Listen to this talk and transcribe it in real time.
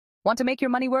Want to make your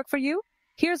money work for you?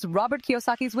 Here's Robert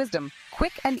Kiyosaki's wisdom,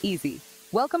 quick and easy.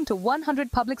 Welcome to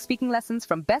 100 public speaking lessons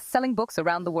from best-selling books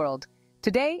around the world.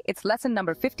 Today, it's lesson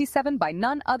number 57 by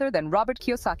none other than Robert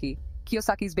Kiyosaki.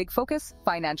 Kiyosaki's big focus,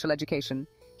 financial education.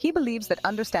 He believes that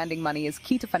understanding money is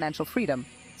key to financial freedom.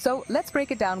 So let's break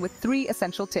it down with 3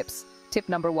 essential tips. Tip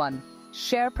number 1,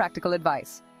 share practical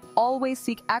advice. Always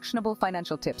seek actionable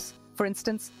financial tips. For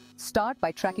instance, start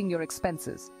by tracking your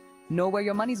expenses. Know where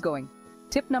your money's going.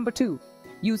 Tip number 2,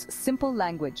 use simple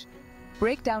language.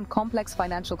 Break down complex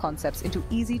financial concepts into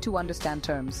easy-to-understand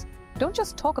terms. Don't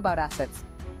just talk about assets.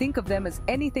 Think of them as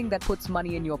anything that puts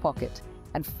money in your pocket.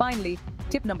 And finally,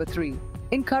 tip number 3,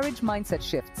 encourage mindset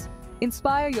shifts.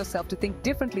 Inspire yourself to think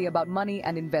differently about money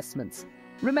and investments.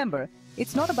 Remember,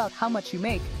 it's not about how much you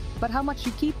make, but how much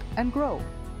you keep and grow.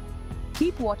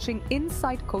 Keep watching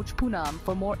Insight Coach Poonam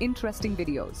for more interesting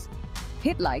videos.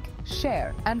 Hit like,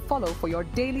 share, and follow for your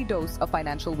daily dose of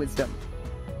financial wisdom.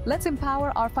 Let's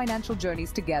empower our financial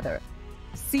journeys together.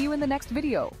 See you in the next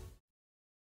video.